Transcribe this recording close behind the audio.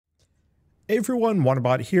Hey everyone,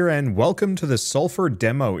 Wanderbot here, and welcome to the Sulfur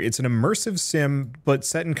demo. It's an immersive sim, but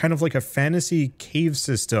set in kind of like a fantasy cave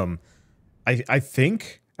system. I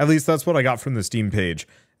think. At least that's what I got from the Steam page.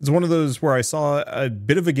 It's one of those where I saw a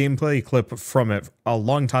bit of a gameplay clip from it a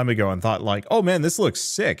long time ago and thought like, oh man, this looks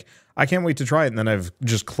sick. I can't wait to try it, and then I've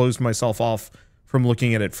just closed myself off from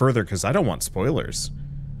looking at it further because I don't want spoilers.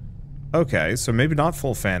 Okay, so maybe not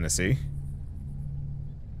full fantasy.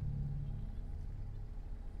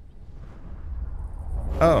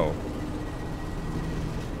 Oh.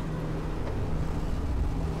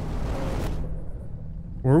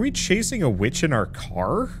 Were we chasing a witch in our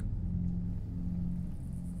car?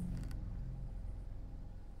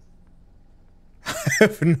 I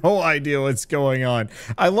have no idea what's going on.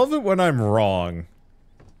 I love it when I'm wrong.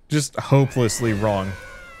 Just hopelessly wrong.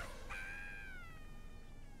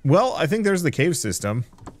 Well, I think there's the cave system.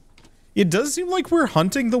 It does seem like we're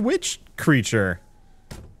hunting the witch creature.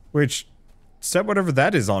 Which... set whatever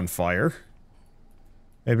that is on fire.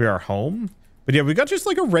 Maybe our home? But yeah, we got just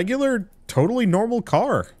like a regular, totally normal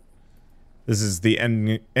car. This is the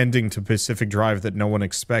ending to Pacific Drive that no one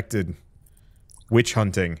expected. Witch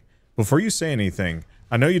hunting. Before you say anything,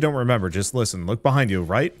 I know you don't remember, just listen. Look behind you,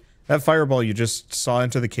 right? That fireball you just saw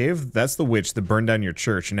into the cave, that's the witch that burned down your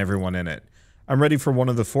church and everyone in it. I'm ready for one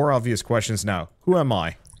of the 4 obvious questions now. Who am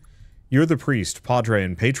I? You're the priest, padre,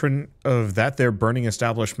 and patron of that there burning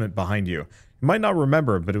establishment behind you. You might not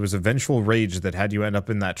remember, but it was a vengeful rage that had you end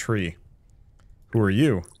up in that tree. Who are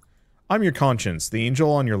you? I'm your conscience, the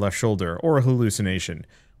angel on your left shoulder, or a hallucination.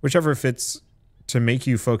 Whichever fits to make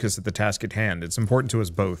you focus at the task at hand. It's important to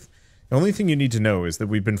us both. The only thing you need to know is that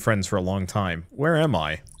we've been friends for a long time. Where am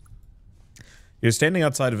I? You're standing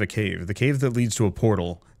outside of a cave, the cave that leads to a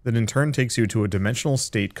portal, that in turn takes you to a dimensional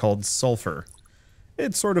state called Sulfur.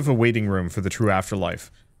 It's sort of a waiting room for the true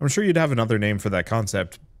afterlife. I'm sure you'd have another name for that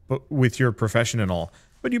concept, but with your profession and all,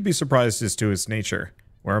 but you'd be surprised as to its nature.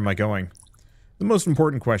 Where am I going? The most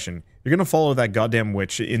important question. You're gonna follow that goddamn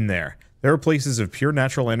witch in there. There are places of pure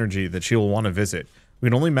natural energy that she will want to visit. We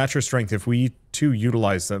can only match her strength if we, too,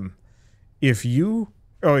 utilize them. If you...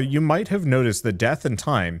 you might have noticed that death and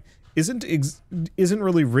time isn't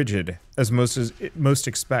really rigid, as most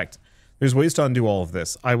expect. There's ways to undo all of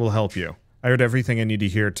this. I will help you. I heard everything I need to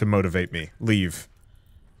hear to motivate me. Leave.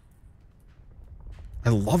 I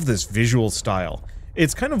love this visual style.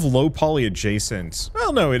 It's kind of low poly adjacent.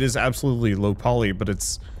 Well, no, it is absolutely low poly, but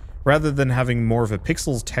it's rather than having more of a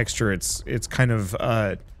pixels texture, it's kind of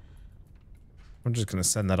I'm just gonna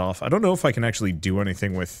send that off. I don't know if I can actually do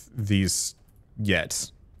anything with these yet.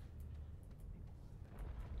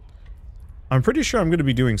 I'm pretty sure I'm gonna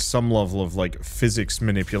be doing some level of like physics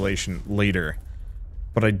manipulation later,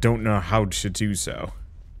 but I don't know how to do so.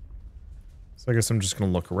 So I guess I'm just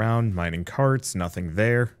gonna look around, mining carts, nothing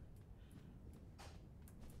there.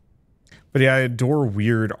 But yeah, I adore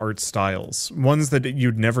weird art styles. Ones that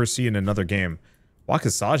you'd never see in another game.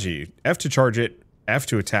 Wakasaji. F to charge it, F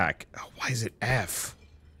to attack. Oh, why is it F?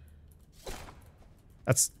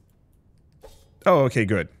 That's... oh, okay,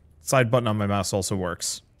 good. Side button on my mouse also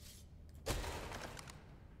works.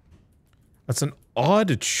 That's an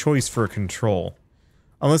odd choice for a control.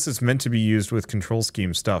 Unless it's meant to be used with control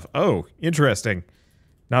scheme stuff. Oh, interesting.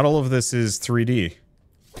 Not all of this is 3D.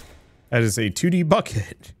 That is a 2D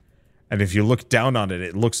bucket. And if you look down on it,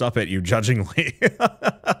 it looks up at you judgingly.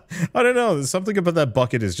 I don't know. There's something about that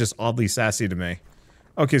bucket is just oddly sassy to me.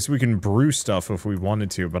 Okay, so we can brew stuff if we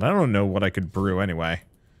wanted to, but I don't know what I could brew anyway.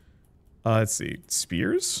 Let's see.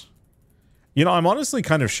 Spears? You know, I'm honestly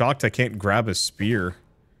kind of shocked I can't grab a spear.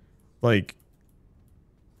 Like...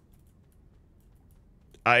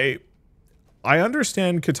 I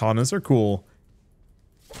understand katanas are cool,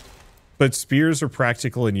 but spears are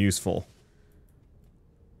practical and useful.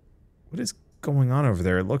 What is going on over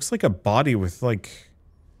there? It looks like a body with, like,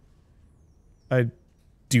 a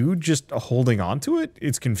dude just holding onto it?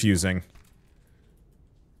 It's confusing.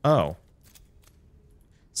 Oh.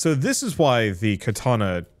 So this is why the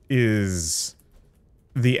katana is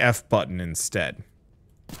the F button instead.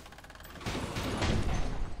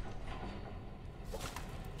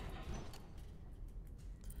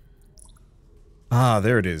 Ah,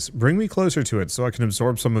 there it is. Bring me closer to it so I can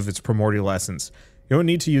absorb some of its primordial essence. You don't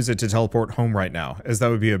need to use it to teleport home right now, as that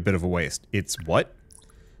would be a bit of a waste. It's what?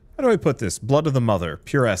 How do I put this? Blood of the mother.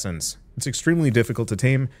 Pure essence. It's extremely difficult to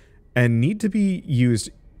tame, and need to be used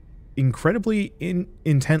incredibly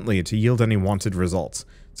intently to yield any wanted results.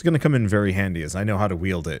 It's going to come in very handy, as I know how to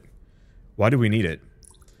wield it. Why do we need it?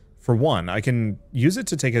 For one, I can use it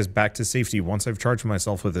to take us back to safety once I've charged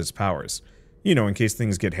myself with its powers. You know, in case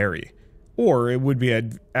things get hairy. Or it would be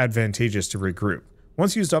advantageous to regroup.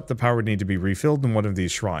 Once used up, the power would need to be refilled in one of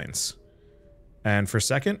these shrines. And for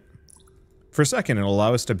second, it'll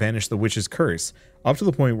allow us to banish the witch's curse up to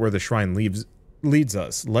the point where the shrine leads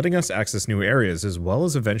us, letting us access new areas as well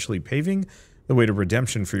as eventually paving the way to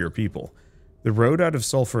redemption for your people. The road out of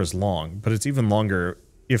Sulfur is long, but it's even longer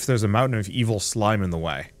if there's a mountain of evil slime in the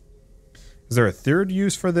way. Is there a third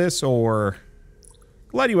use for this, or...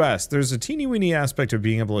 Glad you asked. There's a teeny-weeny aspect of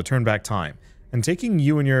being able to turn back time, and taking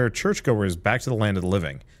you and your churchgoers back to the land of the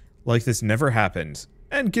living, like this never happened,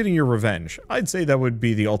 and getting your revenge. I'd say that would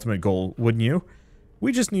be the ultimate goal, wouldn't you?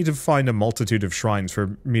 We just need to find a multitude of shrines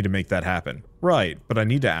for me to make that happen. Right, but I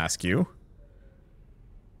need to ask you...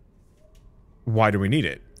 Why do we need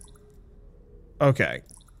it? Okay.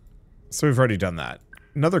 So we've already done that.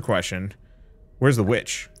 Another question. Where's the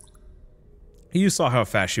witch? You saw how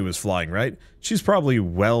fast she was flying, right? She's probably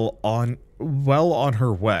well on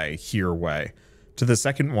her way, to the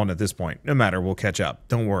second one at this point. No matter, we'll catch up.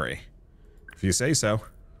 Don't worry. If you say so.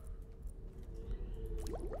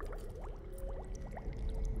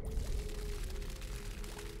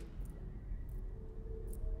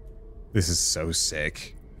 This is so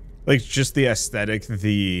sick. Like, just the aesthetic,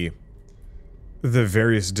 the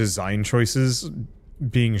various design choices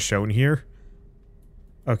being shown here.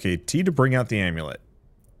 Okay, T to bring out the amulet.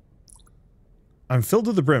 I'm filled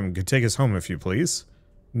to the brim. Could take us home if you please.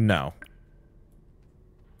 No.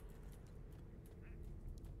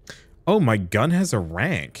 Oh, my gun has a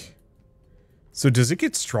rank. So does it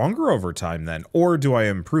get stronger over time then? Or do I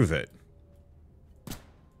improve it?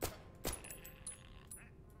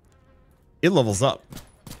 It levels up.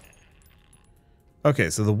 Okay,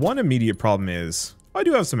 so the one immediate problem is... I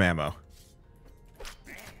do have some ammo.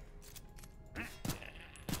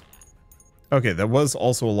 Okay, that was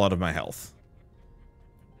also a lot of my health.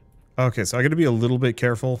 Okay, so I gotta be a little bit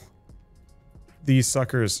careful. These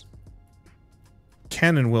suckers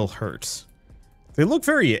can and will hurt. They look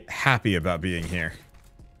very happy about being here.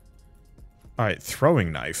 Alright,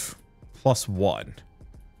 throwing knife. +1.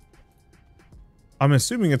 I'm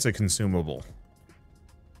assuming it's a consumable.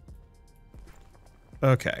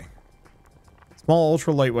 Okay. Small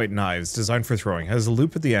ultra lightweight knives designed for throwing. Has a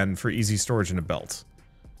loop at the end for easy storage in a belt.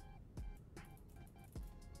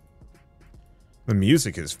 The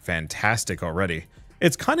music is fantastic already.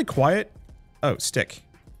 It's kind of quiet. Oh, stick.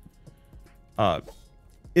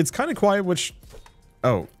 It's kind of quiet, which...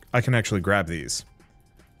 Oh, I can actually grab these.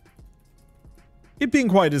 It being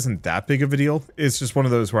quiet isn't that big of a deal. It's just one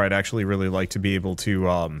of those where I'd actually really like to be able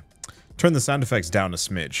to turn the sound effects down a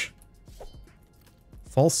smidge.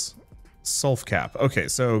 False sulf cap. Okay,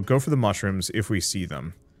 so go for the mushrooms if we see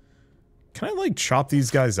them. Can I, like, chop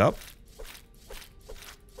these guys up?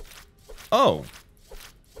 Oh.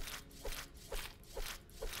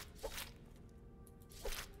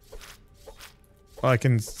 Well, I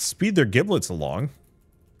can speed their giblets along.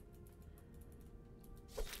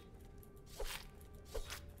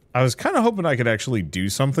 I was kind of hoping I could actually do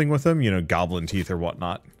something with them, you know, goblin teeth or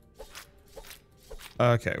whatnot.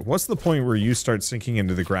 Okay, what's the point where you start sinking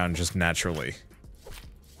into the ground just naturally?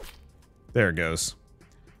 There it goes.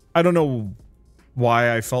 I don't know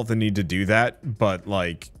why I felt the need to do that, but,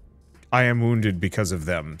 like, I am wounded because of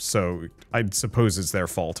them, so I suppose it's their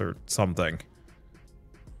fault or something.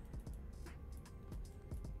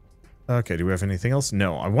 Okay, do we have anything else?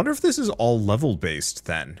 No. I wonder if this is all level-based,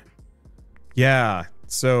 then. Yeah,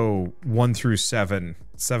 so 1 through 7.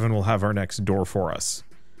 7 will have our next door for us.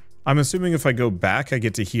 I'm assuming if I go back, I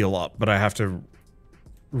get to heal up, but I have to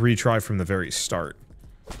retry from the very start.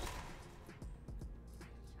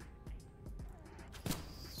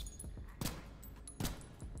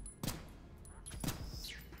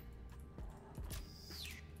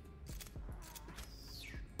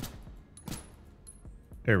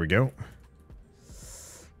 There we go.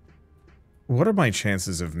 What are my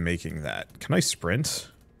chances of making that? Can I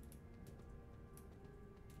sprint?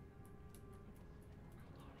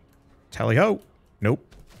 Tally ho!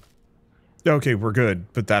 Nope. Okay, we're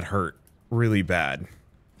good, but that hurt really bad.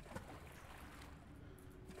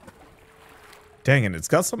 Dang it, it's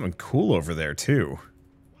got something cool over there, too.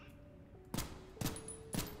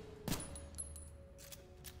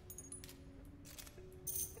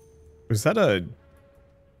 Was that a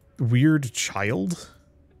weird child?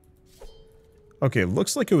 Okay, it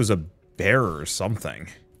looks like it was a bear or something.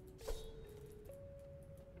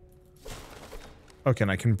 Okay,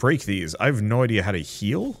 and I can break these. I have no idea how to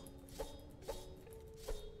heal.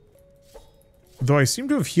 Though I seem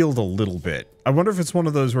to have healed a little bit. I wonder if it's one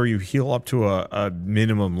of those where you heal up to a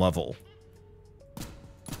minimum level.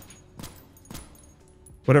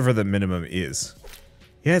 Whatever the minimum is.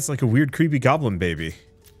 Yeah, it's like a weird creepy goblin baby.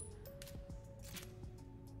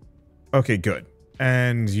 Okay, good.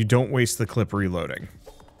 And you don't waste the clip reloading.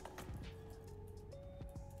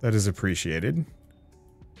 That is appreciated.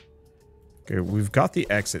 Okay, we've got the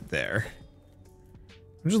exit there.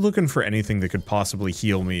 I'm just looking for anything that could possibly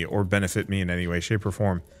heal me or benefit me in any way, shape, or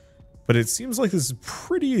form. But it seems like this is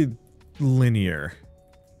pretty linear.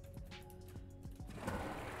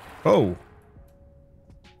 Oh.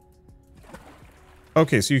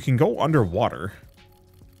 Okay, so you can go underwater.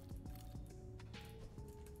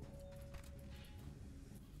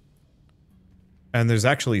 And there's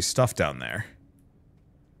actually stuff down there.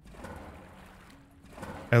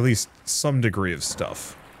 At least some degree of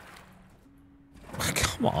stuff.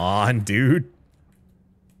 Come on, dude.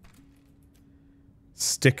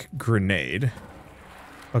 Stick grenade.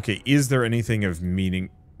 Okay, is there anything of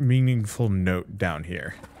meaningful note down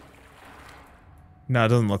here? No, it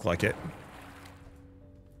doesn't look like it.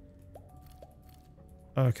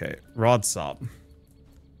 Okay, rod sop.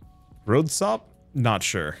 Road sop? Not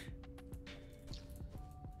sure.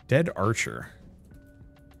 Dead archer.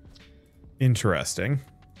 Interesting.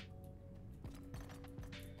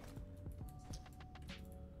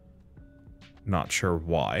 Not sure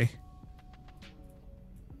why.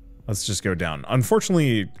 Let's just go down.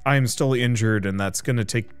 Unfortunately, I am still injured, and that's going to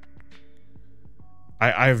take...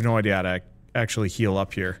 I have no idea how to actually heal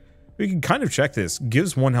up here. We can kind of check this.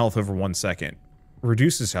 Gives 1 health over 1 second.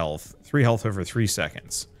 Reduces health. 3 health over 3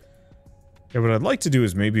 seconds. Yeah, what I'd like to do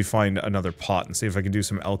is maybe find another pot and see if I can do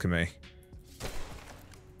some alchemy.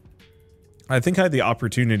 I think I had the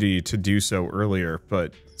opportunity to do so earlier,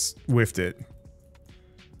 but whiffed it.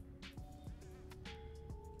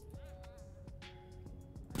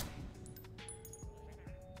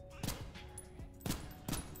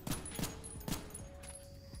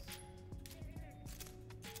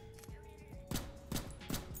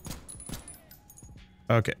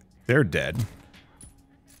 Okay, they're dead.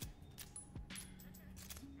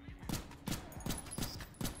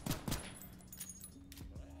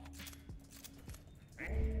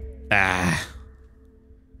 Ah.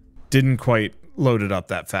 Didn't quite load it up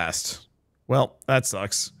that fast. Well, that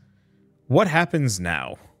sucks. What happens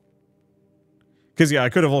now? Because, yeah, I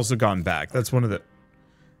could have also gone back. That's one of the...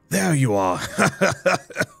 There you are.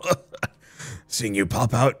 Seeing you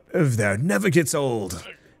pop out of there never gets old.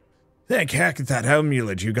 Thank heck that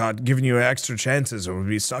amulet you got giving you extra chances or we'll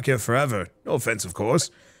be stuck here forever. No offense, of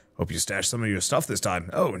course. Hope you stashed some of your stuff this time.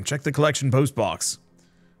 Oh, and check the collection post box.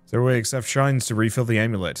 Is there a way except shrines to refill the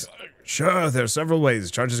amulet? Sure, there are several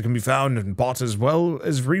ways. Charges can be found and bought as well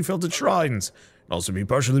as refilled at shrines. And also be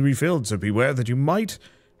partially refilled, so beware that you might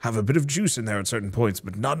have a bit of juice in there at certain points,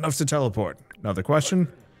 but not enough to teleport. Another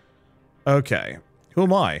question? Okay. Who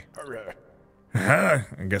am I? I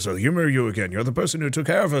guess I'll humor you again. You're the person who took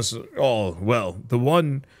care of us all. Well, the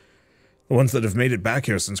ones that have made it back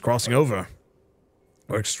here since crossing over.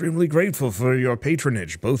 We're extremely grateful for your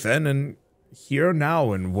patronage, both then and here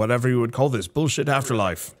now in whatever you would call this bullshit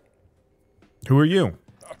afterlife. Who are you?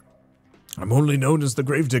 I'm only known as the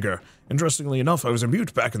Gravedigger. Interestingly enough, I was a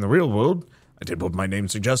mute back in the real world. I did what my name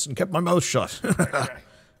suggests and kept my mouth shut.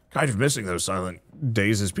 Kind of missing those silent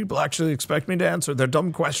days as people actually expect me to answer their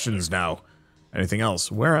dumb questions now. Anything else?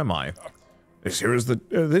 Where am I? This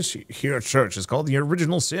here church is called the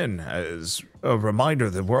Original Sin, as a reminder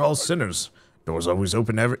that we're all sinners. Doors always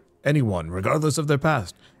open to anyone, regardless of their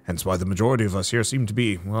past. Hence why the majority of us here seem to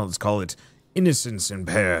be, well, let's call it, innocence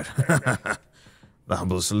impaired. The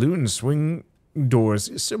humble saloon swing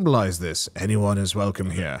doors symbolize this. Anyone is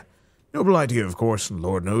welcome here. Noble idea, of course.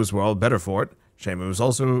 Lord knows we're all better for it. Shame it was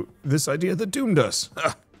also this idea that doomed us.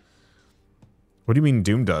 What do you mean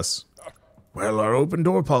doomed us? Well, our open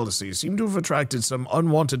door policies seem to have attracted some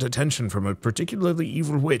unwanted attention from a particularly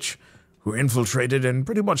evil witch who infiltrated and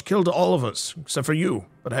pretty much killed all of us, except for you.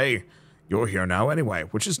 But hey, you're here now anyway,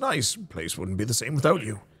 which is nice. Place wouldn't be the same without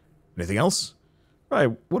you. Anything else? Right,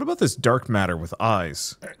 what about this dark matter with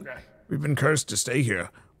eyes? We've been cursed to stay here.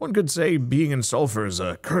 One could say being in Sulfur is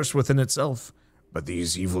a curse within itself. But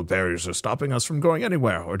these evil barriers are stopping us from going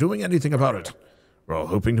anywhere or doing anything about it. We're all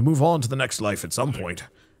hoping to move on to the next life at some point.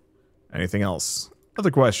 Anything else?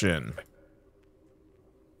 Other question.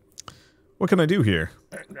 What can I do here?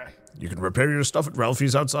 You can repair your stuff at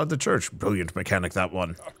Ralphie's outside the church. Brilliant mechanic, that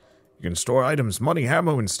one. You can store items, money,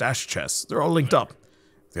 ammo, and stash chests. They're all linked up.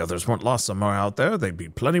 If the others weren't lost somewhere out there, there'd be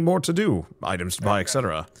plenty more to do. Items to buy,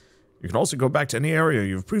 etc. You can also go back to any area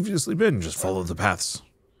you've previously been. Just follow the paths.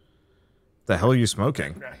 The hell are you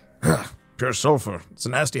smoking? Pure sulfur. It's a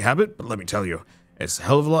nasty habit, but let me tell you, it's a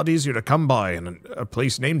hell of a lot easier to come by and a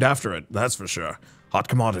place named after it, that's for sure. Hot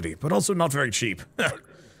commodity, but also not very cheap.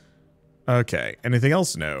 Okay, anything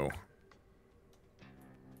else? No.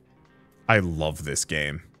 I love this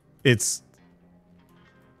game. It's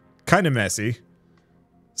kind of messy.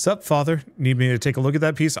 Sup, father? Need me to take a look at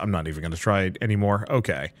that piece? I'm not even going to try it anymore.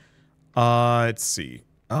 Okay. Let's see.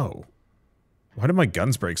 Oh. Why did my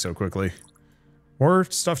guns break so quickly? More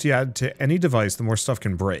stuff you add to any device, the more stuff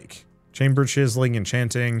can break. Chamber chiseling,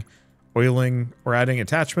 enchanting, oiling, or adding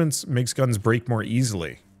attachments makes guns break more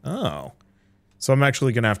easily. Oh. So I'm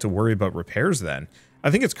actually going to have to worry about repairs then.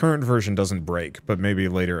 I think its current version doesn't break, but maybe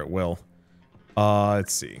later it will.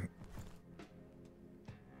 Let's see.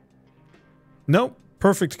 Nope.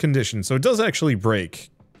 Perfect condition. So it does actually break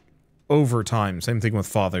over time. Same thing with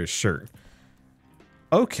father's shirt.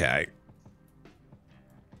 Okay.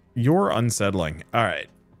 You're unsettling. Alright.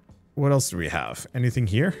 What else do we have? Anything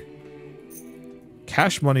here?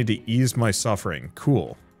 Cash money to ease my suffering.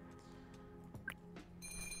 Cool.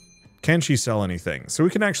 Can she sell anything? So we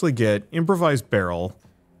can actually get improvised barrel,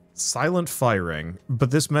 silent firing,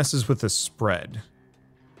 but this messes with the spread.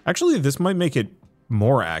 Actually, this might make it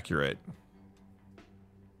more accurate.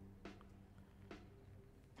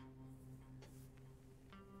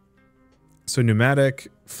 So pneumatic,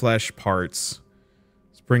 flesh parts,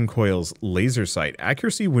 spring coils, laser sight,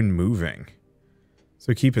 accuracy when moving.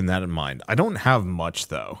 So keeping that in mind. I don't have much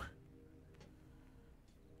though.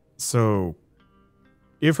 So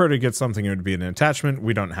if we're to get something, it would be an attachment.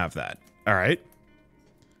 We don't have that. All right.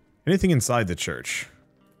 Anything inside the church?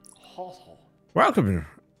 Welcome.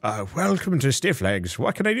 Welcome to Stiff Legs.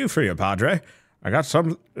 What can I do for you, Padre? I got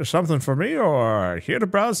something for me, or here to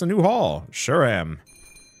browse the new hall? Sure am.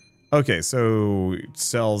 Okay, so it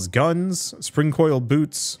sells guns, spring coil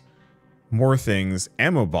boots, more things,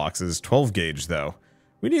 ammo boxes, 12 gauge though.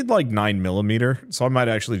 We need like 9mm, so I might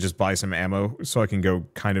actually just buy some ammo so I can go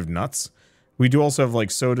kind of nuts. We do also have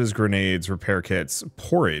like sodas, grenades, repair kits,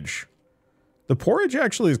 porridge. The porridge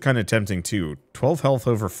actually is kind of tempting too. 12 health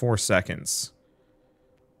over 4 seconds.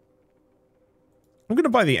 I'm gonna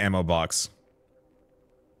buy the ammo box.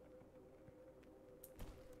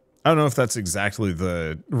 I don't know if that's exactly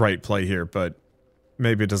the right play here, but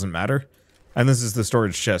maybe it doesn't matter. And this is the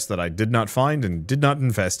storage chest that I did not find and did not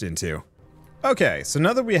invest into. Okay, so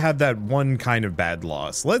now that we had that one kind of bad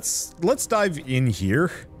loss, let's dive in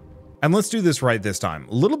here. And let's do this right this time.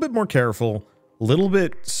 A little bit more careful, a little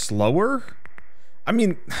bit slower. I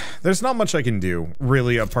mean, there's not much I can do,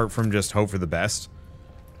 really, apart from just hope for the best.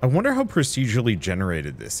 I wonder how procedurally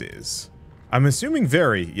generated this is. I'm assuming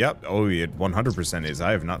very. Yep. Oh, it 100% is.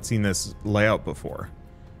 I have not seen this layout before.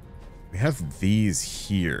 We have these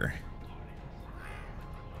here.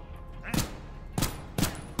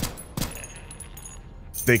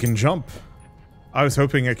 They can jump. I was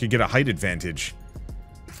hoping I could get a height advantage.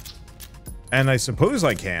 And I suppose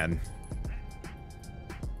I can.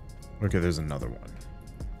 Okay, there's another one.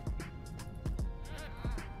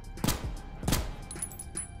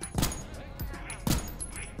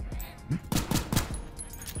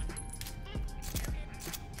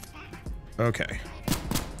 Okay.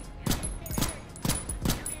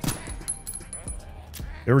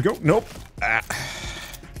 There we go. Nope. Ah,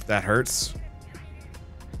 that hurts.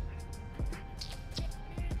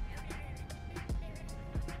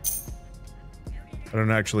 I don't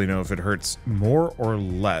actually know if it hurts more or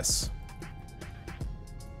less.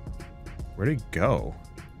 Where'd he go?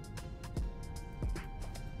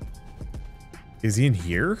 Is he in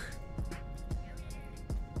here?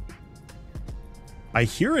 I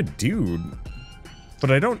hear a dude, but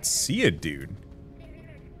I don't see a dude.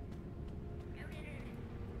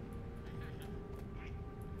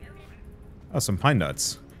 Oh, some pine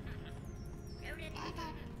nuts.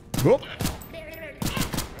 Whoop.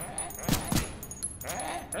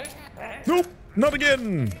 Nope, not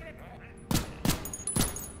again.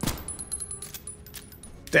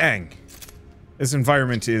 Dang. This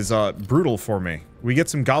environment is brutal for me. We get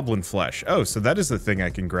some goblin flesh. Oh, so that is the thing I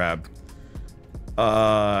can grab.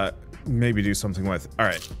 Maybe do something with.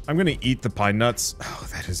 Alright, I'm gonna eat the pine nuts. Oh,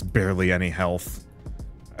 that is barely any health.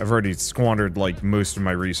 I've already squandered, like, most of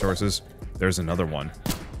my resources. There's another one.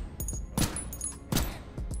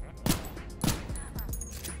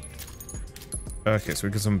 Okay, so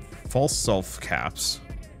we get some false self caps.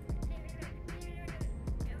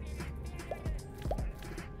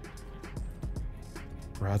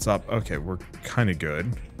 Rats up. Okay, we're kind of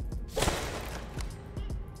good.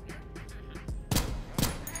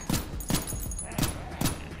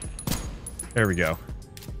 There we go.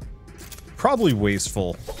 Probably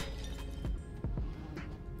wasteful.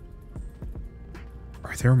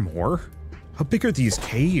 Are there more? How big are these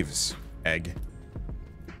caves? Egg.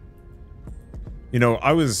 You know,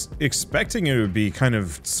 I was expecting it would be kind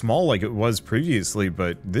of small like it was previously,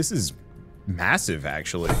 but this is massive,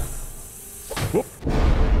 actually.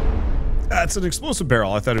 it's an explosive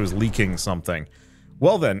barrel. I thought it was leaking something.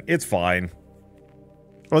 Well then, it's fine.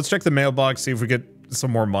 Let's check the mailbox, see if we get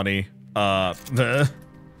some more money.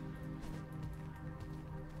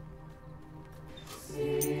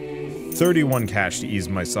 31 cash to ease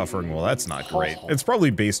my suffering. Well, that's not great. It's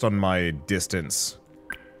probably based on my distance.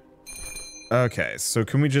 Okay, so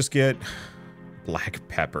can we just get black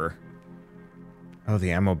pepper? Oh,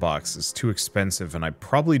 the ammo box is too expensive, and I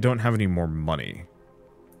probably don't have any more money.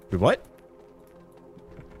 Wait, what?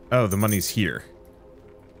 Oh, the money's here.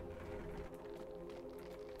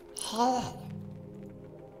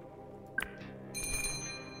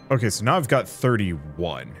 Okay, so now I've got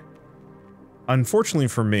 31. Unfortunately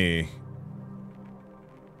for me...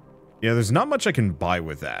 Yeah, there's not much I can buy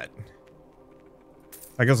with that.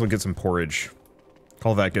 I guess I'll get some porridge.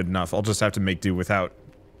 Call that good enough. I'll just have to make do without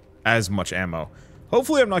as much ammo.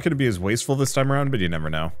 Hopefully I'm not going to be as wasteful this time around, but you never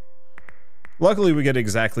know. Luckily, we get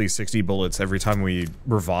exactly 60 bullets every time we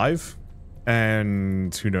revive.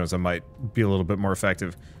 And who knows, I might be a little bit more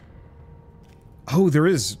effective. Oh,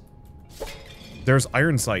 there's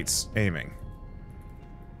iron sights aiming.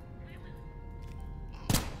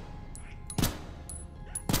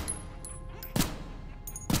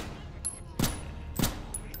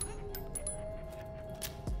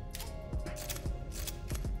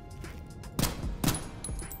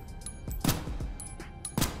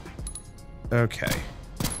 Okay.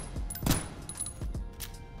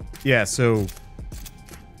 Yeah, so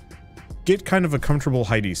get kind of a comfortable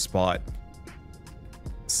hidey spot.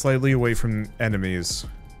 Slightly away from enemies.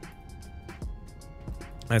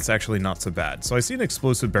 That's actually not so bad. So I see an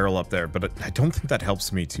explosive barrel up there, but I don't think that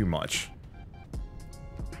helps me too much.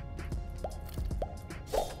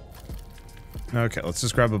 Okay, let's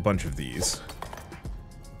just grab a bunch of these.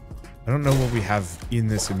 I don't know what we have in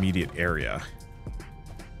this immediate area.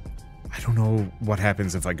 I don't know what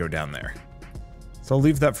happens if I go down there. So I'll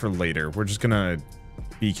leave that for later. We're just gonna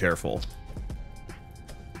be careful.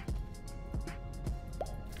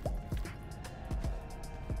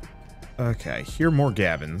 Okay, here are more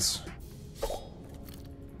Gavins.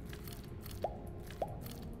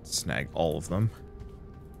 Snag all of them.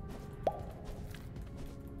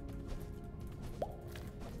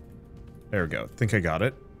 There we go. Think I got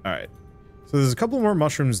it. Alright. So there's a couple more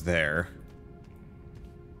mushrooms there.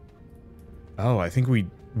 Oh, I think we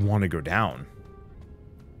want to go down.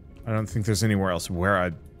 I don't think there's anywhere else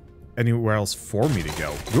anywhere else for me to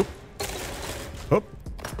go. Whoop. Whoop.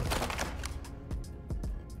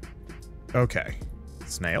 Okay.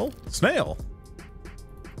 Snail? Snail!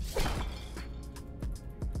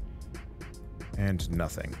 And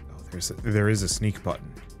nothing. Oh, there is a sneak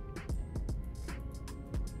button.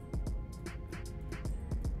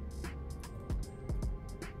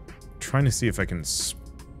 Trying to see if I can spot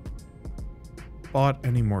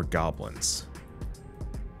any more goblins.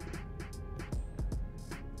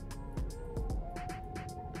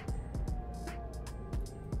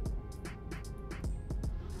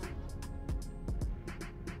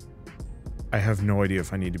 I have no idea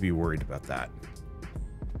if I need to be worried about that.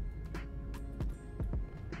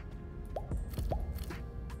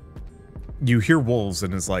 You hear wolves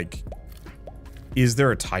and it's like, is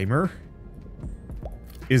there a timer?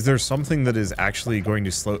 Is there something that is actually going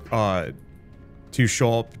to to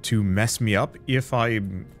show up to mess me up if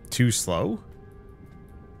I'm too slow?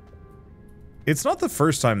 It's not the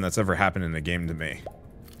first time that's ever happened in a game to me.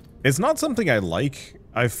 It's not something I like.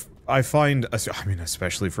 I find, I mean,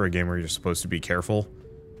 especially for a game where you're supposed to be careful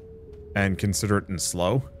and considerate and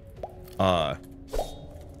slow.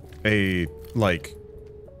 Like,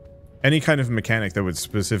 any kind of mechanic that would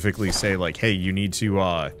specifically say, like, hey, you need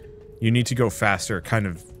to go faster kind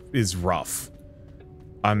of is rough.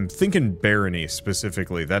 I'm thinking Barony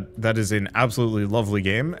specifically. That is an absolutely lovely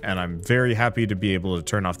game, and I'm very happy to be able to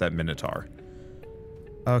turn off that Minotaur.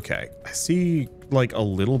 Okay, I see, like, a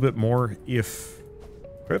little bit more if...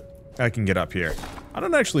 I can get up here. I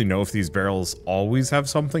don't actually know if these barrels always have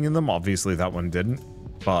something in them. Obviously, that one didn't.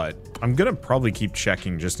 But I'm gonna probably keep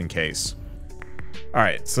checking just in case.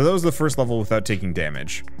 Alright, so that was the first level without taking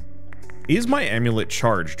damage. Is my amulet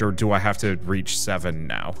charged, or do I have to reach 7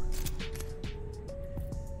 now?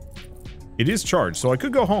 It is charged, so I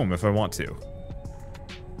could go home if I want to.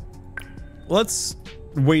 Let's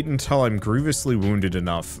wait until I'm grievously wounded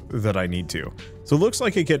enough that I need to. So it looks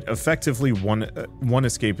like I get effectively one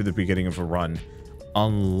escape at the beginning of a run,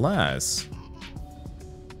 unless...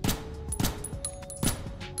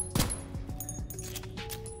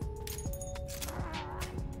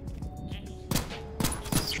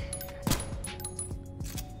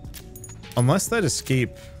 Unless that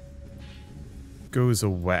escape goes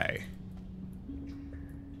away.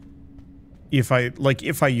 if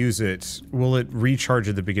I use it, will it recharge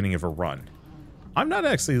at the beginning of a run? I'm not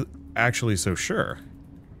actually so sure.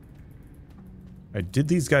 Did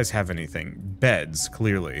these guys have anything? Beds,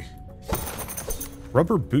 clearly.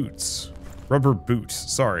 Rubber boots. Rubber boot,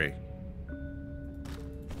 sorry.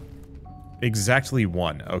 Exactly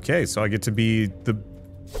 1. Okay, so I get to be the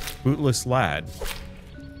bootless lad.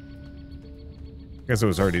 I guess it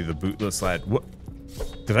was already the bootless lad. What?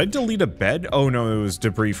 Did I delete a bed? Oh no, it was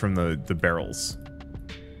debris from the barrels.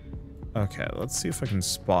 Okay, let's see if I can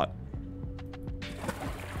spot.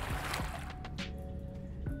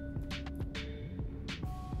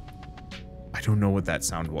 I don't know what that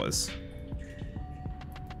sound was.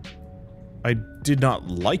 I did not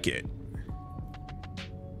like it.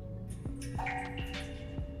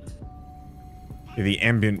 Yeah, the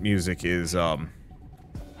ambient music is, I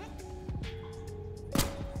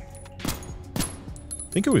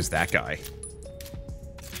think it was that guy.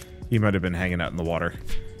 He might have been hanging out in the water.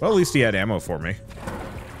 Well, at least he had ammo for me.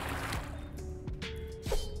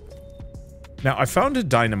 Now, I found a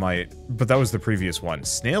dynamite, but that was the previous one.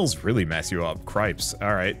 Snails really mess you up. Cripes.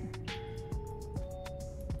 Alright.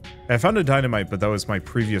 I found a dynamite, but that was my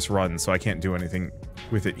previous run, so I can't do anything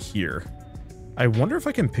with it here. I wonder if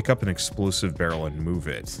I can pick up an explosive barrel and move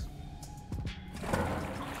it.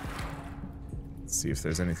 Let's see if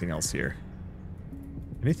there's anything else here.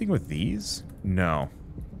 Anything with these? No.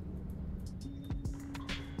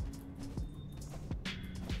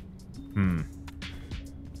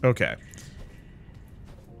 Okay.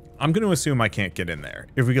 I'm going to assume I can't get in there.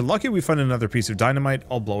 If we get lucky, we find another piece of dynamite,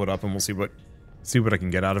 I'll blow it up and we'll see what I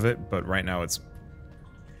can get out of it. But right now it's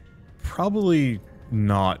probably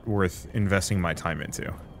not worth investing my time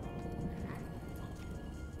into.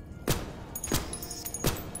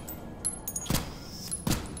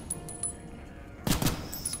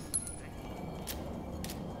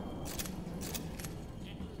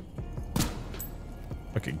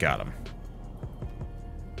 Okay, got him.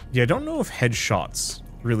 Yeah, I don't know if headshots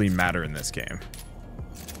really matter in this game.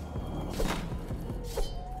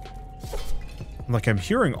 Like, I'm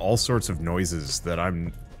hearing all sorts of noises that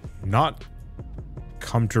I'm not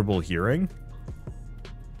comfortable hearing.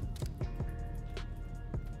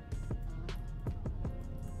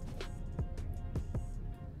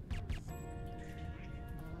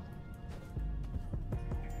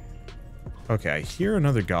 Okay, I hear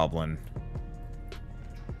another goblin.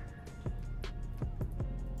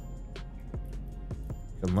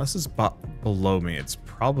 Unless it's below me, it's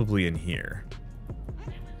probably in here.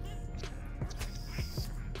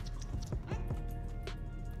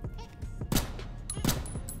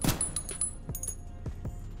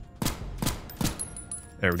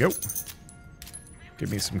 There we go.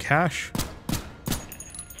 Give me some cash.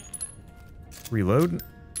 Reload.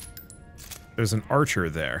 There's an archer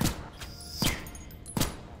there.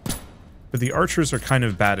 But the archers are kind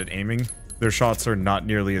of bad at aiming. Their shots are not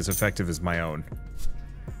nearly as effective as my own.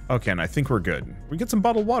 Okay, and I think we're good. We get some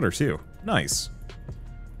bottled water, too. Nice.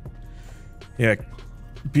 Yeah,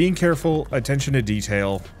 being careful, attention to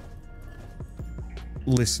detail,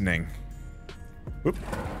 listening. Whoop.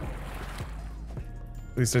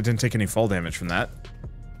 At least I didn't take any fall damage from that.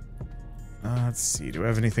 Let's see, do I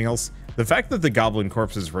have anything else? The fact that the goblin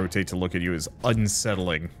corpses rotate to look at you is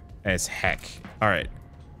unsettling as heck. Alright.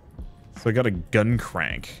 So I got a gun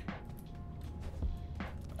crank.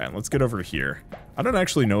 Alright, let's get over here. I don't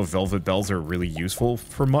actually know if velvet bells are really useful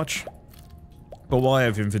for much. But while I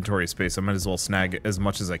have inventory space, I might as well snag as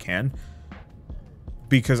much as I can.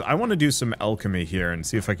 Because I want to do some alchemy here and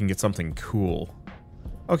see if I can get something cool.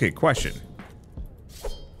 Okay, question.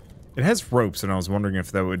 It has ropes, and I was wondering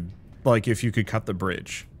if that would, like, if you could cut the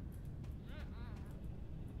bridge.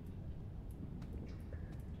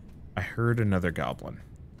 I heard another goblin.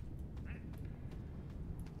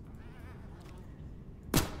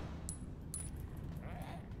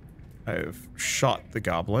 I've shot the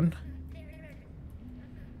goblin.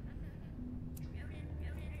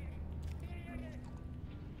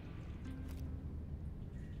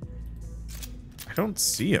 I don't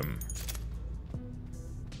see him.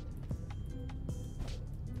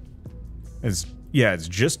 Yeah, it's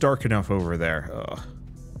just dark enough over there. Ugh.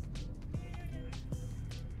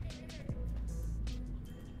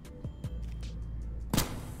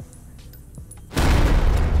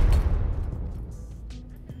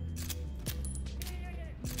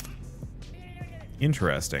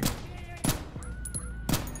 Interesting.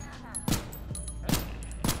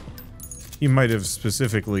 He might have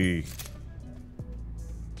specifically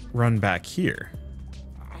run back here.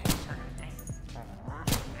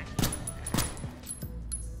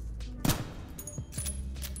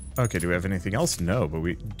 Okay, do we have anything else? No, but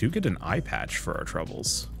we do get an eye patch for our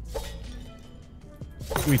troubles.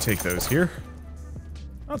 We take those here.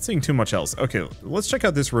 Not seeing too much else. Okay, let's check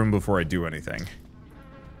out this room before I do anything.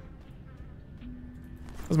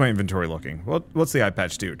 How's my inventory looking? What's the eye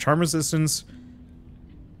patch do? Charm resistance.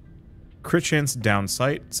 Crit chance down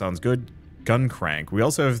sight. Sounds good. Gun crank. We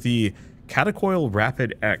also have the Catacoil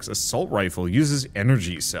Rapid X assault rifle. Uses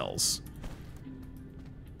energy cells.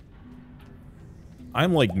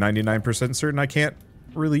 I'm like 99% certain I can't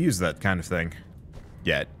really use that kind of thing.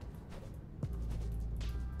 Yet.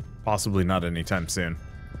 Possibly not anytime soon.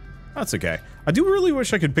 That's okay. I do really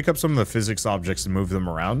wish I could pick up some of the physics objects and move them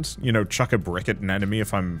around. You know, chuck a brick at an enemy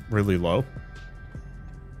if I'm really low.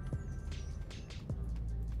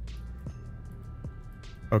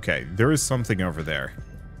 Okay, there is something over there.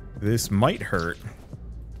 This might hurt,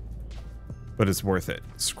 but it's worth it.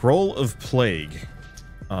 Scroll of Plague.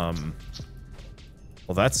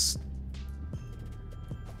 Well, that's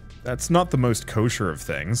not the most kosher of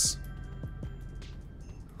things.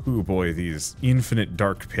 Ooh boy, these infinite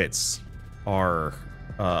dark pits are,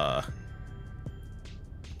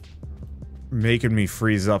 making me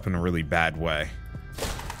freeze up in a really bad way.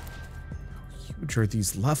 How huge are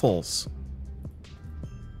these levels?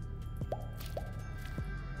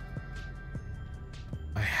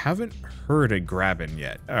 I haven't heard a grabbing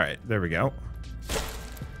yet. Alright, there we go.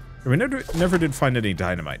 We never did find any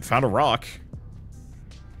dynamite. Found a rock.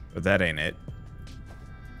 But that ain't it.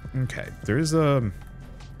 Okay, there's a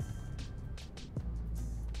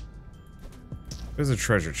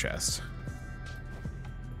treasure chest.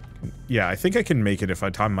 Yeah, I think I can make it if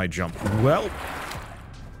I time my jump. Well.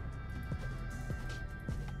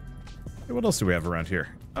 Hey, what else do we have around here?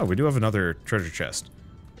 Oh, we do have another treasure chest.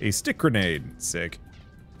 A stick grenade. Sick.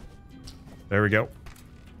 There we go.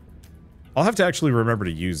 I'll have to actually remember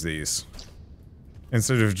to use these.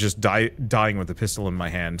 Instead of just dying with a pistol in my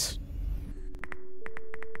hand.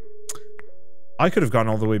 I could have gone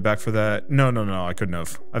all the way back for that. No, I couldn't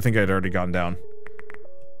have. I think I'd already gone down.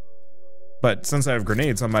 But since I have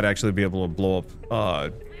grenades, I might actually be able to blow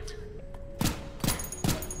up,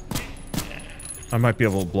 I might be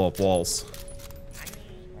able to blow up walls.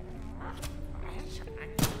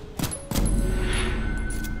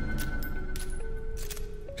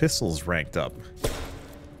 Pistols ranked up.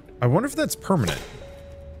 I wonder if that's permanent.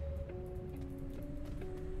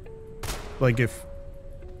 Like if...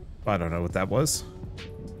 I don't know what that was.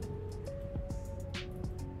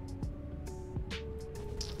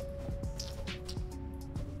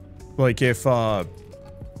 Like if, I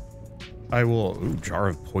will... Ooh, jar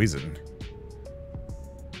of poison.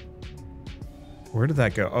 Where did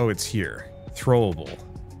that go? Oh, it's here. Throwable.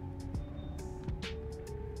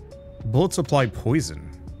 Bullets apply poison.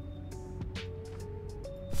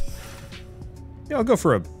 Yeah, I'll go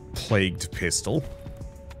for a plagued pistol.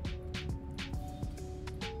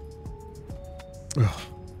 Ugh.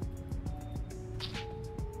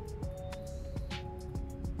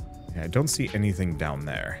 Yeah, I don't see anything down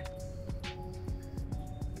there.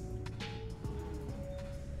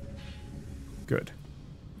 Good.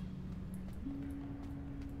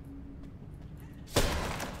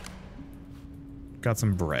 Got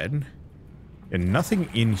some bread. And nothing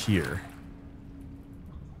in here.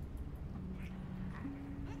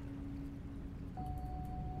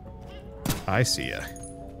 I see ya.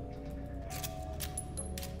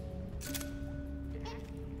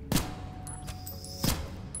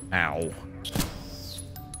 Ow.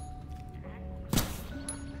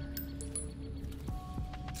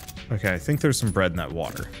 Okay, I think there's some bread in that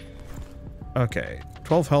water. Okay,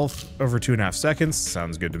 12 health over 2.5 seconds.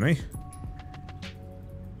 Sounds good to me.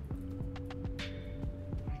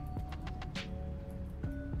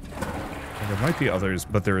 And there might be others,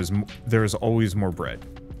 but there is always more bread.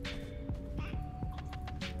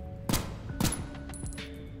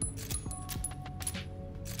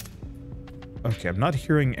 Okay, I'm not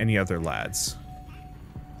hearing any other lads.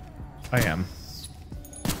 I am.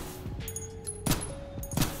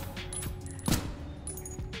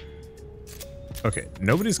 Okay,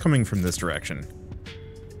 nobody's coming from this direction,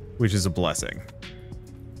 which is a blessing.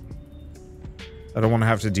 I don't want to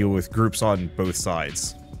have to deal with groups on both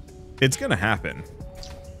sides. It's gonna happen.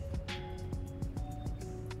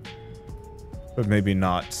 But maybe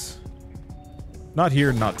not... Not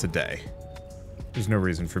here, not today. There's no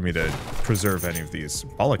reason for me to preserve any of these.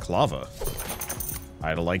 Balaclava.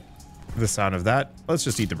 I don't like the sound of that. Let's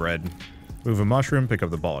just eat the bread. Move a mushroom, pick up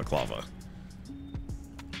the balaclava.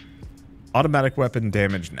 Automatic weapon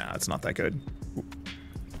damage? Nah, it's not that good.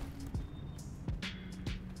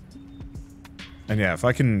 And yeah, if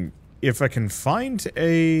I can find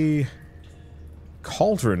a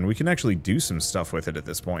cauldron, we can actually do some stuff with it at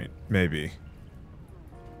this point. Maybe.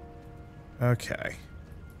 Okay.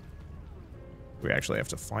 We actually have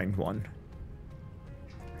to find one.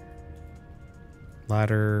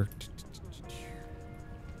 Ladder.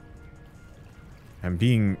 I'm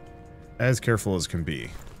being as careful as can be.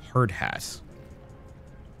 Hard hat.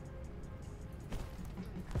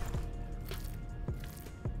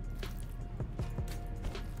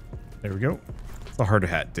 There we go. What's the hard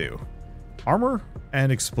hat do? Armor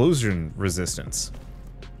and explosion resistance.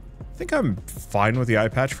 I think I'm fine with the eye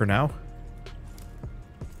patch for now.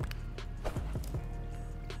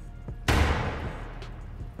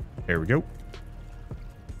 There we go.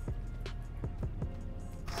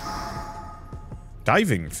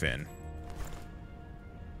 Diving fin.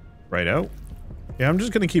 Righto. Yeah, I'm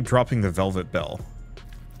just gonna keep dropping the velvet bell.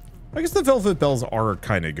 I guess the velvet bells are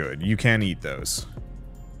kind of good. You can eat those.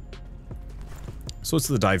 So what's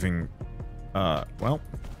the diving? Well,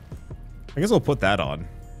 I guess I'll put that on.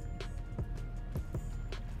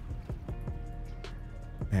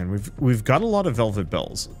 And we've got a lot of velvet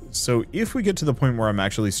bells. So if we get to the point where I'm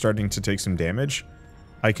actually starting to take some damage,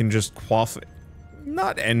 I can just quaff,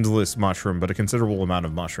 not endless mushroom, but a considerable amount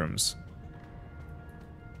of mushrooms.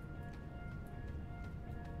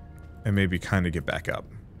 And maybe kind of get back up.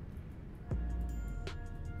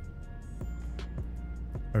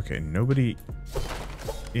 Okay, nobody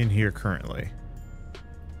in here currently.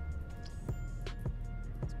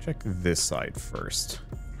 Let's check this side first.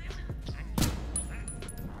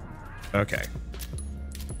 Okay.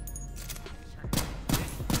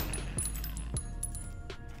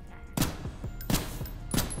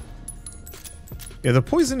 Yeah, the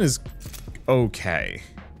poison is okay.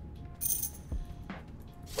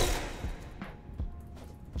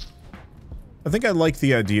 I think I like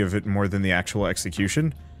the idea of it more than the actual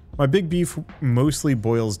execution. My big beef mostly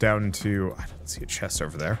boils down to... I don't see a chest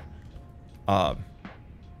over there.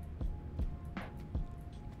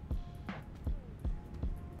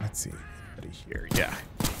 Let's see. Anybody here? Yeah.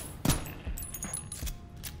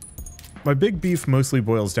 My big beef mostly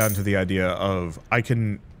boils down to the idea of I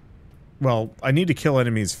can... Well, I need to kill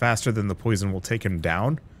enemies faster than the poison will take him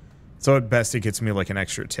down. So at best it gets me like an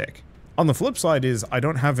extra tick. On the flip side is I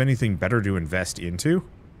don't have anything better to invest into.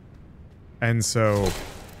 And so...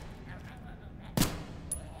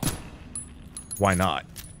 why not?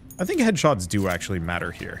 I think headshots do actually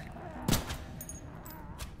matter here.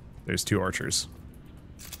 There's two archers.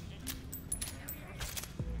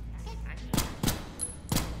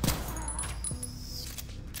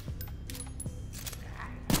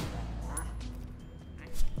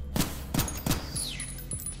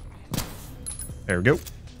 There we go.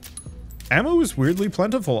 Ammo is weirdly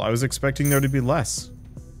plentiful. I was expecting there to be less.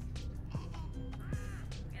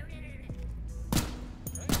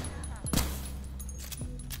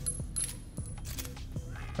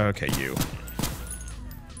 Okay, you.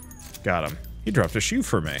 Got him. He dropped a shoe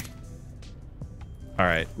for me.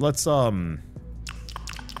 Alright, let's,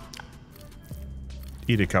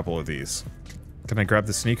 eat a couple of these. Can I grab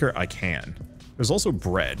the sneaker? I can. There's also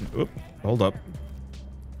bread. Oop, hold up.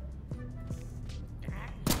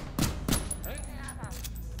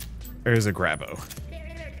 There's a grabbo.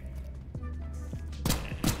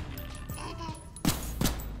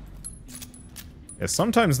 Yeah,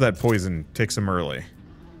 sometimes that poison takes him early.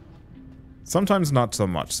 Sometimes not so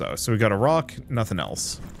much so. So we got a rock, nothing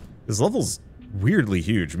else. This level's weirdly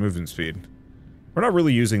huge movement speed. We're not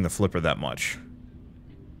really using the flipper that much.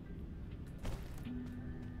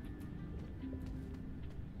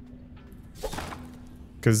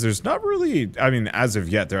 Because there's not really, I mean, as of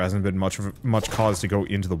yet, there hasn't been much cause to go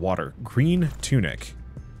into the water. Green tunic.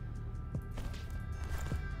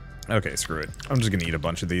 Okay, screw it. I'm just gonna eat a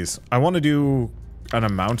bunch of these. I want to do an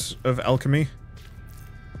amount of alchemy.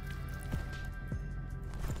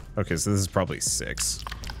 Okay, so this is probably 6.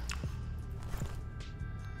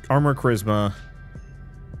 Armor, charisma.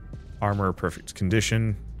 Armor, perfect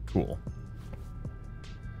condition. Cool.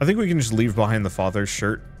 I think we can just leave behind the father's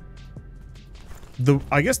shirt.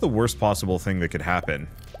 I guess the worst possible thing that could happen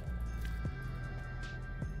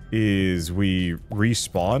is we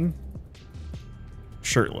respawn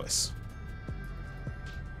shirtless.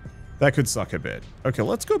 That could suck a bit. Okay,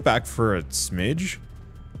 let's go back for a smidge.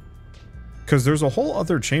 Because there's a whole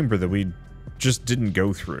other chamber that we just didn't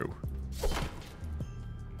go through.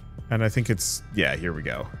 And I think it's... yeah, here we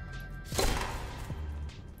go.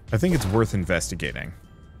 I think it's worth investigating.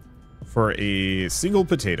 For a single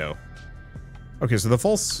potato. Okay, so the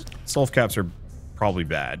false self caps are probably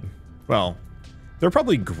bad. Well, they're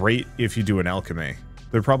probably great if you do an alchemy.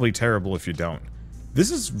 They're probably terrible if you don't. This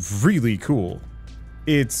is really cool.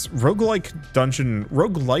 It's roguelite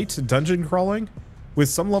dungeon crawling with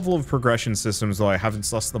some level of progression systems, though I haven't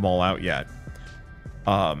sussed them all out yet.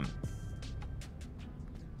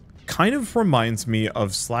 Kind of reminds me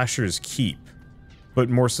of Slasher's Keep, but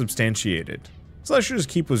more substantiated. Slasher's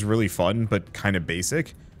Keep was really fun, but kind of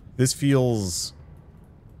basic. This feels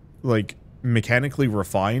like mechanically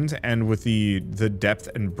refined and with the depth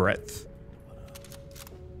and breadth.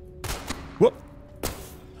 Whoop.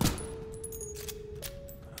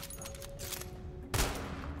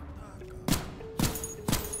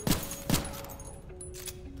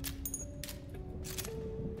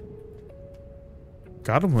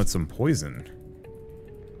 Got him with some poison.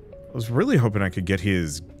 I was really hoping I could get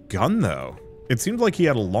his gun, though. It seemed like he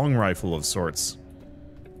had a long rifle of sorts.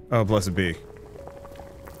 Oh, blessed be.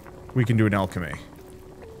 We can do an alchemy.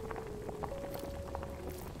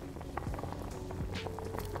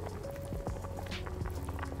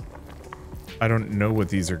 I don't know what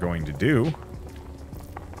these are going to do.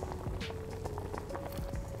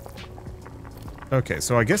 Okay,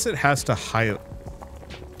 so I guess it has to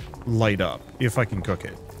light up if I can cook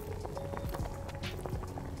it.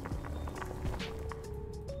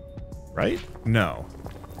 Right? No.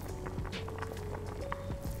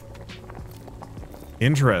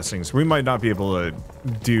 Interesting. So we might not be able to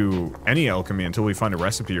do any alchemy until we find a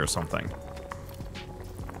recipe or something.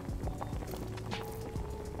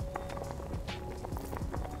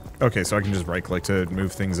 Okay, so I can just right-click to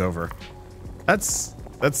move things over. That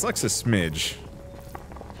sucks a smidge.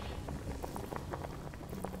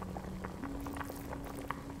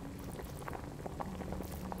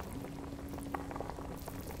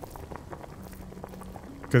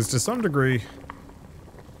 Because to some degree...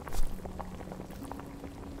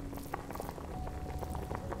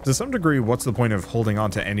 what's the point of holding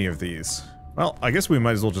on to any of these? Well, I guess we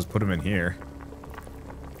might as well just put them in here.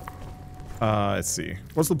 Let's see.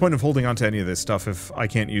 What's the point of holding on to any of this stuff if I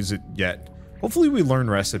can't use it yet? Hopefully we learn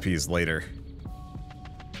recipes later.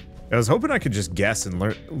 I was hoping I could just guess and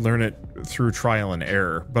learn it through trial and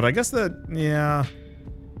error, but I guess that, yeah...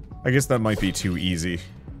 I guess that might be too easy.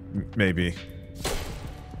 Maybe.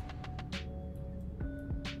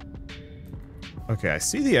 Okay, I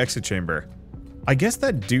see the exit chamber. I guess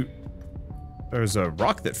that dude... There's a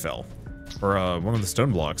rock that fell. Or, one of the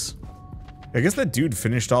stone blocks. I guess that dude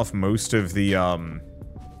finished off most of the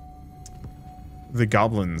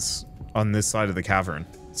goblins on this side of the cavern.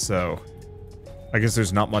 So, I guess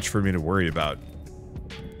there's not much for me to worry about.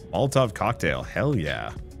 Molotov cocktail. Hell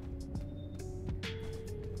yeah.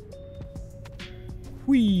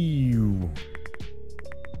 Whee!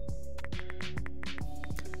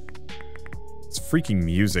 It's freaking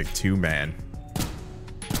music too, man.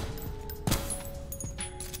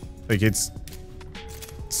 Like, it's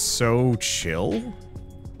so chill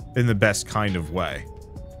in the best kind of way.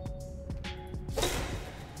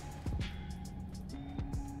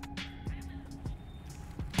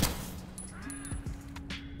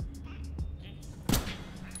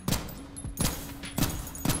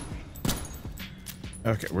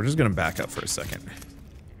 Okay, we're just gonna back up for a second.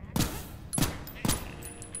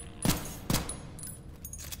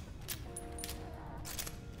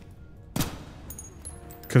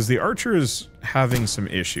 Because the archer is having some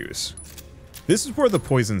issues. This is where the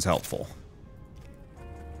poison's helpful.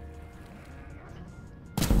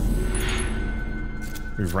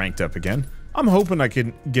 We've ranked up again. I'm hoping I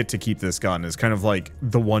can get to keep this gun as kind of like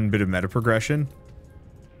the one bit of meta progression.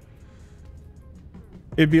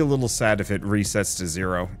 It'd be a little sad if it resets to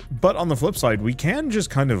 0. But on the flip side, we can just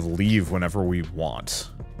kind of leave whenever we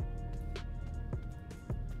want.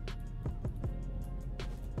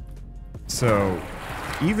 So...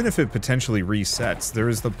 even if it potentially resets, there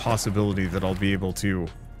is the possibility that I'll be able to...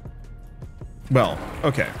 Well,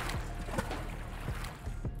 okay.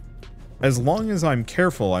 As long as I'm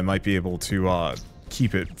careful, I might be able to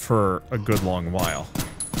keep it for a good long while.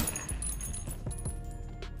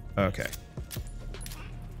 Okay.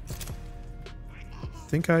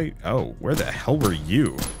 Oh, where the hell were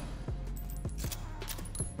you?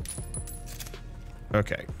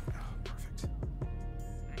 Okay.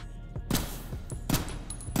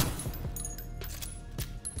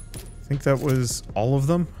 I think that was all of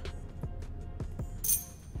them.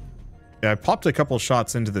 Yeah, I popped a couple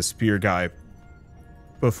shots into the spear guy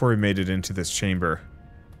before we made it into this chamber.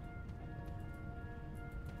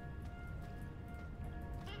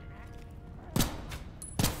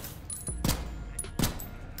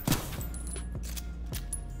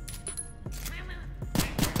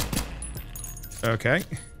 Okay.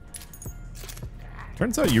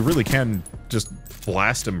 Turns out you really can just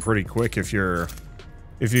blast him pretty quick if you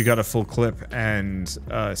got a full clip and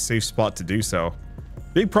a safe spot to do so.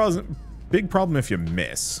 Big problem if you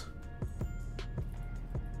miss.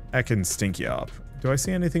 That can stink you up. Do I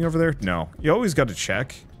see anything over there? No. You always got to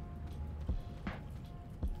check.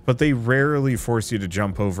 But they rarely force you to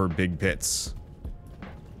jump over big pits.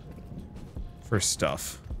 For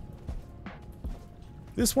stuff.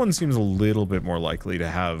 This one seems a little bit more likely to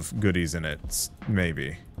have goodies in it.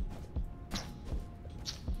 Maybe.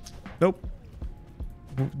 Nope.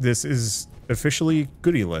 This is officially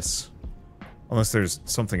goodieless. Unless there's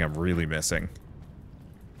something I'm really missing.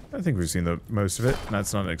 I think we've seen the most of it.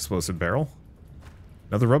 That's not an explosive barrel.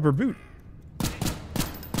 Another rubber boot.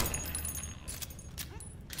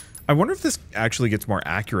 I wonder if this actually gets more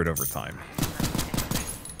accurate over time.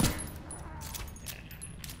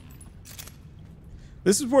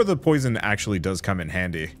 This is where the poison actually does come in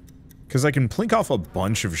handy. Because I can plink off a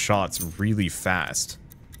bunch of shots really fast.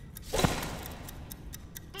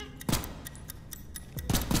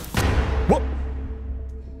 Whoop!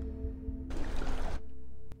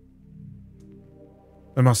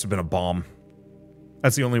 That must have been a bomb.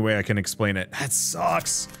 That's the only way I can explain it. That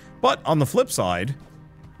sucks. But on the flip side,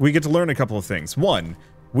 we get to learn a couple of things. One,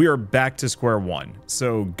 we are back to square one.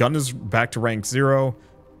 So gun is back to rank 0,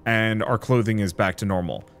 and our clothing is back to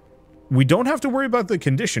normal. We don't have to worry about the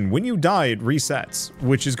condition. When you die, it resets,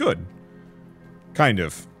 which is good. Kind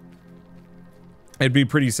of. It'd be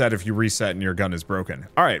pretty sad if you reset and your gun is broken.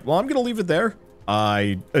 Alright, well, I'm going to leave it there.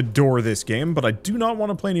 I adore this game, but I do not want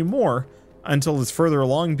to play any more until it's further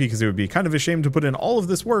along, because it would be kind of a shame to put in all of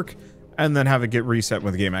this work and then have it get reset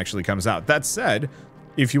when the game actually comes out. That said,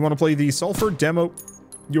 if you want to play the Sulfur demo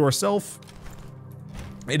yourself,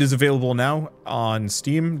 it is available now on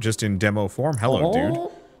Steam, just in demo form. Hello, dude.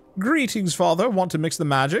 Greetings, father. Want to mix the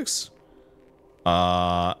magics?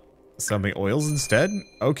 Something oils instead?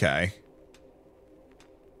 Okay.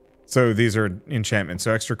 So these are enchantments.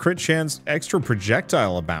 So extra crit chance, extra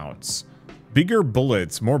projectile bounce, bigger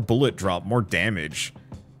bullets, more bullet drop, more damage,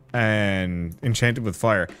 and enchanted with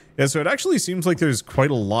fire. Yeah, so it actually seems like there's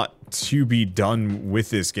quite a lot to be done with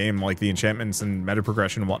this game, like the enchantments and meta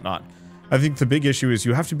progression and whatnot. I think the big issue is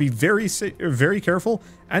you have to be very careful,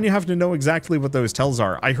 and you have to know exactly what those tells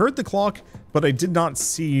are. I heard the clock, but I did not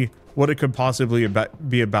see what it could possibly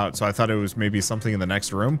be about, so I thought it was maybe something in the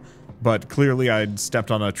next room. But clearly I'd stepped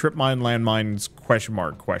on a trip mine, landmines, question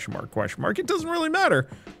mark, question mark, question mark. It doesn't really matter.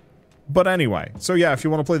 But anyway, so yeah, if you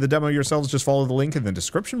want to play the demo yourselves, just follow the link in the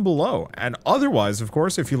description below. And otherwise, of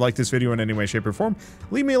course, if you like this video in any way, shape, or form,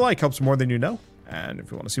 leave me a like, helps more than you know. And if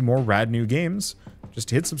you want to see more rad new games, just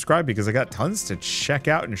hit subscribe, because I got tons to check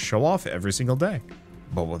out and show off every single day.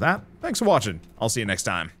 But with that, thanks for watching. I'll see you next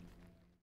time.